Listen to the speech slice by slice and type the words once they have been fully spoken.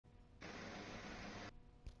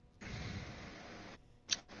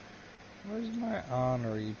Where's my on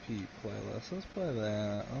repeat playlist? Let's play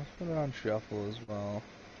that. Let's put it on shuffle as well.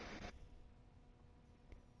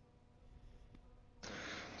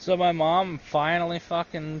 So my mom finally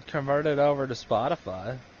fucking converted over to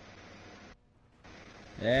Spotify.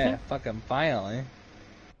 Yeah, fucking finally.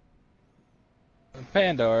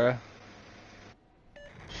 Pandora.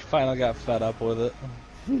 She finally got fed up with it.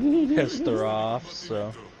 Pissed her off,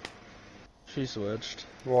 so she switched.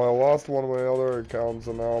 Well, I lost one of my other accounts,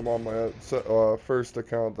 and now I'm on my first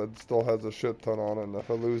account that still has a shit ton on it. And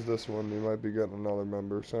if I lose this one, you might be getting another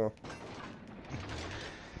member. So.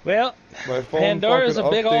 Well, Pandora's a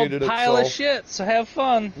big old pile of shit, so have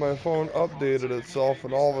fun. My phone updated itself,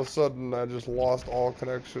 and all of a sudden, I just lost all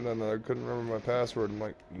connection, and I couldn't remember my password. I'm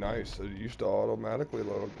like, nice. It used to automatically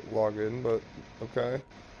log in, but okay.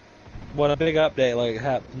 When a big update like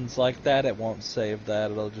happens like that, it won't save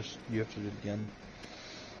that. It'll just, you have to do it again.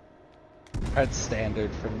 That's standard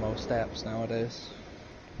for most apps nowadays.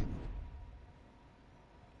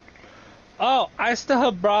 Oh, I still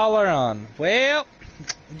have Brawler on. Well,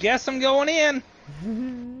 guess I'm going in.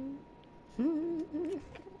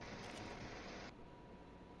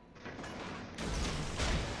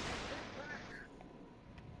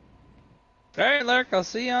 Alright, Lurk, I'll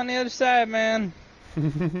see you on the other side, man.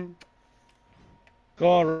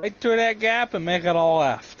 Go right through that gap and make it all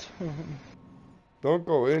left. Don't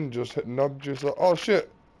go in, just nudge yourself. Oh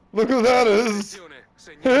shit! Look who that is!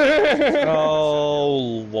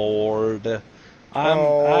 Oh Lord.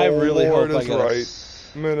 I really Lord hope I get right.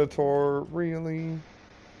 Minotaur, really?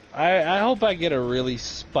 I hope I get a really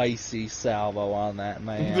spicy salvo on that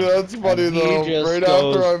man. That's funny though. Right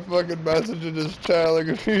after I fucking messaged in his chat, like,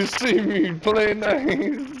 if you see me play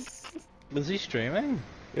nice. Was he streaming?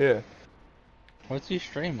 Yeah. What's he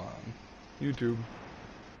stream on? YouTube.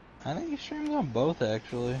 I think he streams on both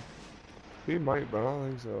actually. He might, but I don't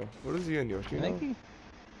think so. What is he in, Yoshi? I think he...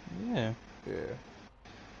 Yeah. Yeah.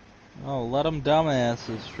 Oh, let him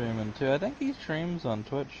dumbasses streaming too. I think he streams on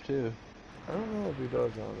Twitch too. I don't know if he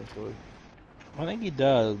does, honestly. I think he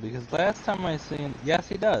does, because last time I seen... Yes,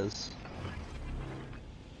 he does.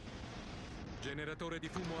 Generatore di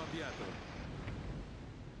fumo avviato.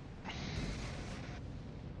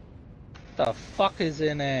 The fuck is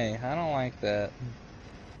in A? I don't like that.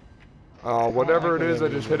 Whatever it is, I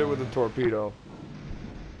just hit it with a torpedo.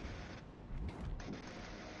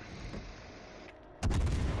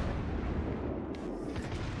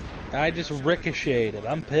 I just ricocheted.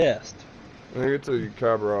 I'm pissed. I think it's a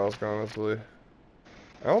Cabrosk, honestly.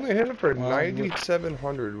 I only hit it for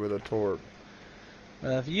 9,700 with a torp.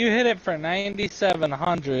 If you hit it for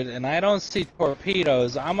 9,700 and I don't see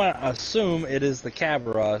torpedoes, I'm gonna assume it is the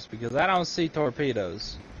Cabrosk because I don't see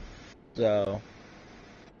torpedoes. So,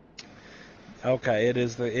 okay, it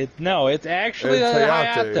is the no, it's actually the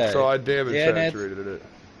Hayate. So I damage saturated it.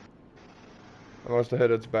 I must have hit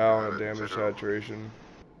its bow and damage saturation.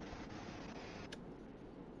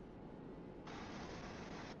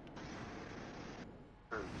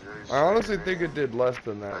 I honestly think it did less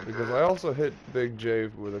than that, because I also hit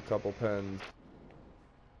BigJ with a couple pens.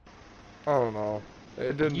 I don't know.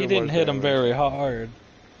 It didn't. You didn't hit him very hard.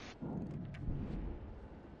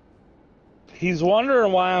 He's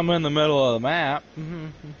wondering why I'm in the middle of the map.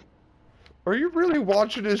 Are you really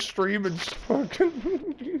watching his stream and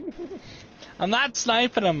fucking... I'm not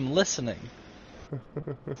sniping, I'm listening.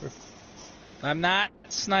 I'm not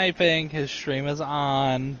sniping, his stream is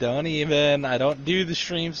on, don't even, I don't do the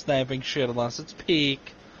stream sniping shit unless it's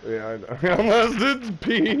peak. Yeah, I know, unless it's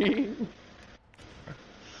peak.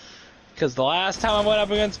 Because the last time I went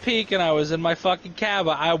up against peak and I was in my fucking cab,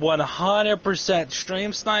 I 100%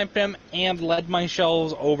 stream sniped him and led my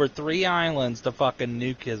shells over 3 islands to fucking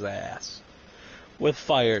nuke his ass. With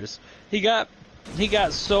fires. He got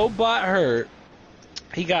so butthurt.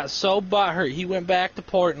 He got so butthurt, he went back to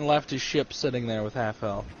port and left his ship sitting there with half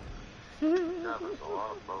health. Yeah, there's a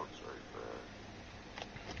lot of boats right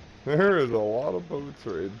there. There is a lot of boats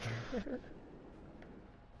right there.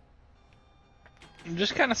 I'm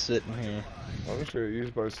just kind of sitting here. I'm just gonna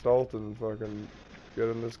use my stealth and fucking get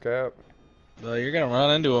in this cap. Well, you're gonna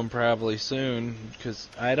run into him probably soon, because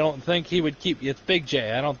I don't think he would keep... It's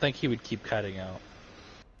BigJ, I don't think he would keep cutting out.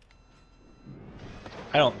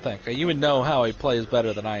 I don't think. You would know how he plays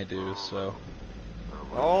better than I do, so...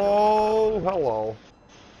 Oh, hello.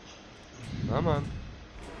 Come on.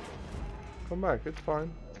 Come back, it's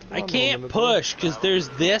fine. I can't push, because there's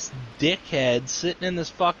this dickhead sitting in this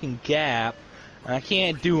fucking gap. I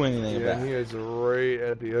can't do anything Yeah, about he it. is right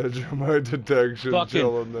at the edge of my detection,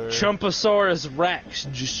 chilling Fucking there. Chumposaurus Rex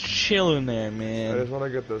just chilling there, I man. just want to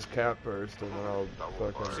get this cat first, and then I'll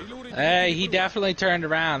fucking... Siluri Hey, diretti he di prua. definitely turned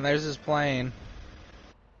around. There's his plane.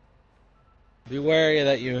 Be wary of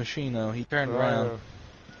that Yoshino. He turned around.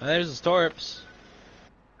 yeah. There's his torps.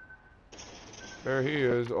 There he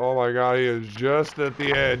is. Oh my god, he is just at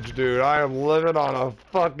the edge, dude. I am living on a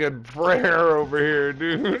fucking prayer over here,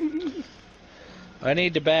 dude. I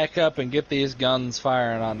need to back up and get these guns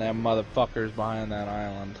firing on them motherfuckers behind that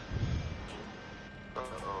island.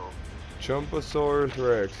 Uh-oh. Chumposaurus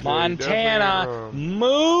Rex. Yeah, Montana, you definitely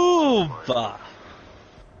move!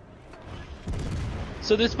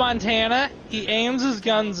 So this Montana, he aims his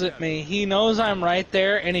guns at me, he knows I'm right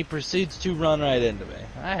there, and he proceeds to run right into me.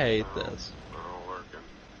 I hate this.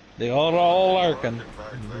 They're all lurking. They all lurking.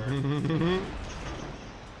 Back ain't there. wrong.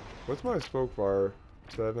 What's my smoke fire?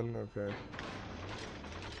 7? Okay.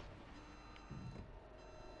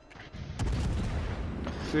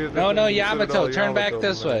 See, No, this is Yamato, Citadel turn back Yamato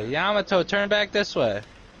this over way. there. Yamato, turn back this way.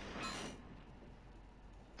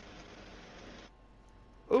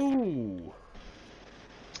 Ooh.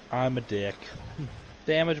 I'm a dick.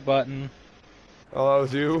 Damage button. Oh, that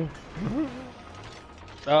was you?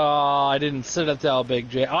 Oh, I didn't Citadel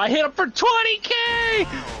BigJ. Oh, I hit him for 20k!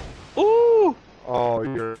 Ooh! Oh,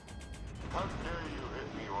 you're... How dare you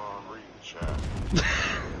hit me while I'm reading chat?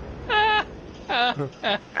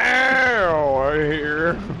 Ow, I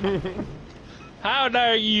hear. How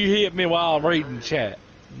dare you hit me while I'm reading chat?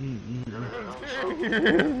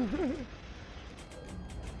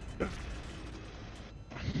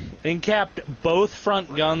 Incapped both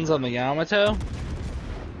front guns on the Yamato.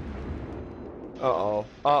 Uh-oh.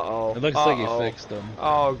 Uh-oh. It looks like he fixed them.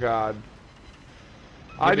 Oh, God.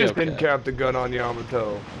 I You'll be just okay. didn't cap the gun on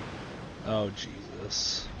Yamato. Oh,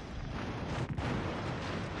 Jesus.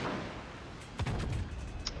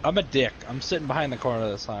 I'm a dick. I'm sitting behind the corner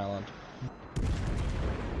of this island.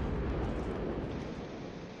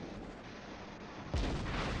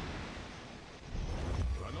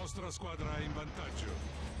 La nostra squadra è in vantaggio.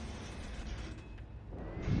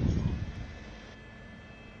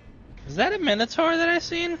 Is that a Minotaur that I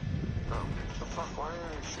seen? No, what the fuck? Why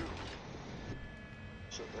didn't I shoot?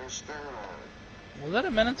 Sitting there staring at it. Was that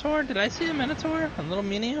a Minotaur? Did I see a Minotaur? A little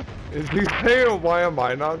mini? Is he saying, why am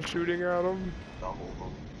I not shooting at him? Double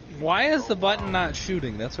them. Why is the button not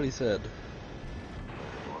shooting? That's what he said.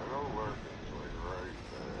 I know lurking right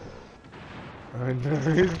there. I know.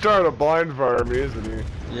 He's trying to blind fire me, isn't he?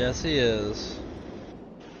 Yes, he is.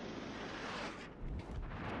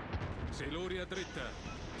 Siluri a dritta.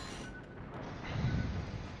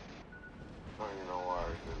 Now you know why I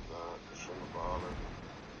did that. I shouldn't have bothered.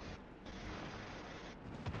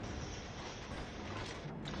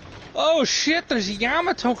 Oh shit, there's a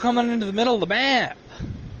Yamato coming into the middle of the map.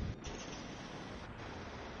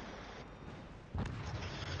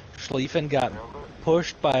 Schlieffen got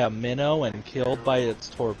pushed by a minnow and killed by its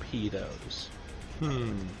torpedoes.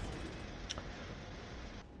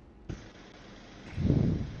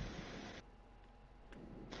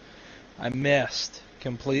 I missed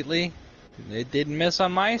completely. It didn't miss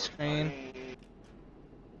on my screen.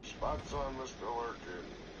 Spots on Mr. Lurkin.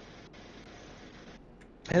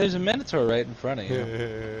 Hey, there's a Minotaur right in front of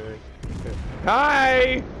you.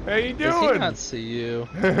 Hi! How you Does he doing? not see you?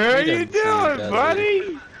 How He you doesn't see you, doing, does he?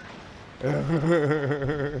 buddy?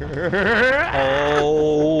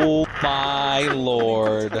 Oh my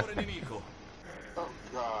lord. Calciatore nemico. Oh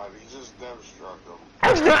god, he just dev struck him.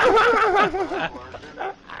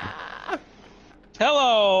 Lurkin.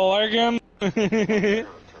 Hello, Larkin. Gonna turn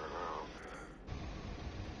out.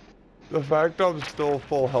 The fact I'm still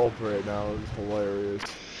full health right now is hilarious.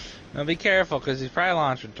 Now be careful, because he's probably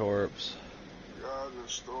launching torps. God,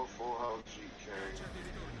 there's still full health GK.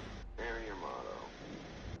 And Yamato.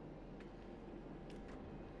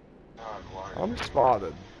 God, why? I'm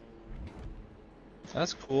spotted.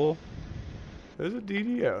 That's cool. There's a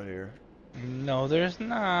DD out here. No, there's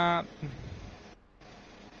not.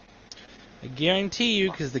 I guarantee you,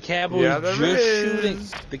 because the cab was Yeah, there just is. shooting.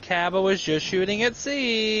 The cab was just shooting at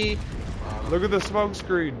sea. Look at the smoke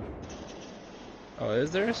screen. Oh, is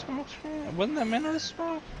there a smoke screen? Wasn't the minnow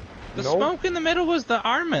smoke? The Nope. smoke in the middle was the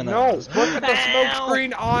our minnow. No, look at the smoke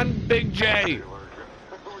screen on Big J.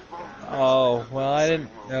 Oh, well, I didn't.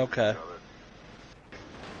 Okay.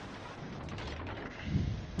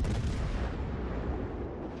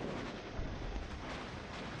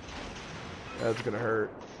 That's gonna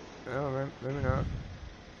hurt. Oh, man, maybe not.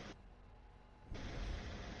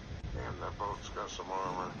 Damn, that boat's got some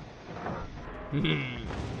armor.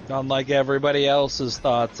 Unlike everybody else's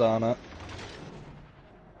thoughts on it.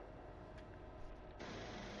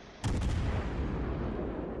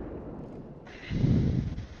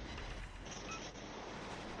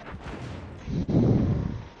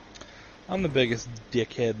 I'm the biggest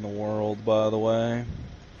dickhead in the world, by the way.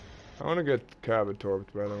 I want to get cabin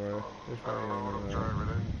torped, by the way. Just I don't know what I'm want to driving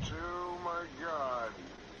into. My God.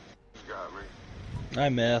 He's got me. I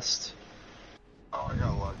missed. Oh, I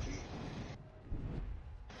got lucky.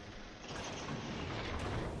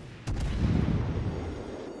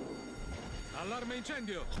 Allarme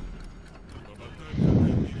incendio! La battaglia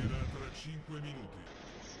terminerà tra 5 minuti.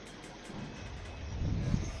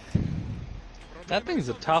 That thing's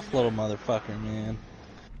a tough little motherfucker, man.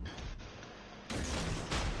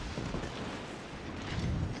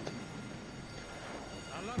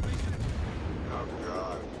 Allarme incendio! Oh,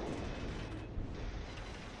 God.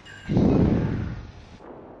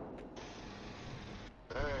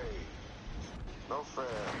 Hey. No fair.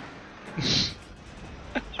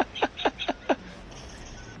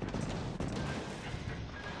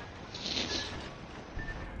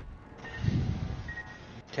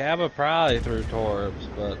 Cabba probably threw torps,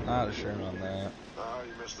 but not sure on that. Ah,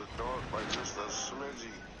 you missed the door by just a smidgy.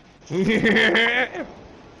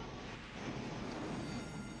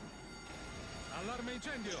 Allarme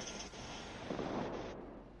incendio!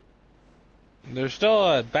 There's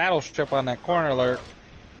still a battleship on that corner, Lurk.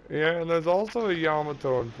 Yeah, and there's also a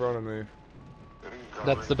Yamato in front of me.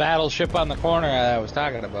 That's the battleship on the corner I was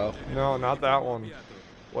talking about. No, not that one.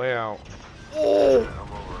 Way out. I'm over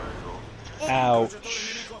angle. Ouch.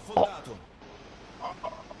 This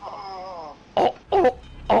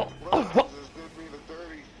did me the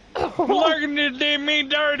dirty. Lurking did me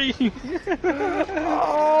dirty.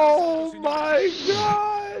 Oh my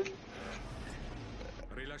God!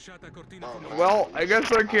 Rilasciata cortina fumante. Well, I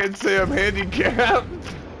guess I can't say I'm handicapped.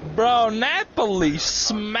 Bro, Napoli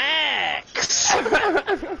smacks. You got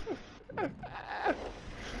a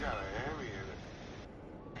Hemi in it.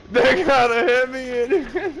 They got a Hemi in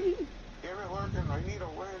it. Damn it, Larkin, I need a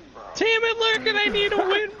win, bro. Damn it, Lurkin, I need a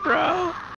win, bro.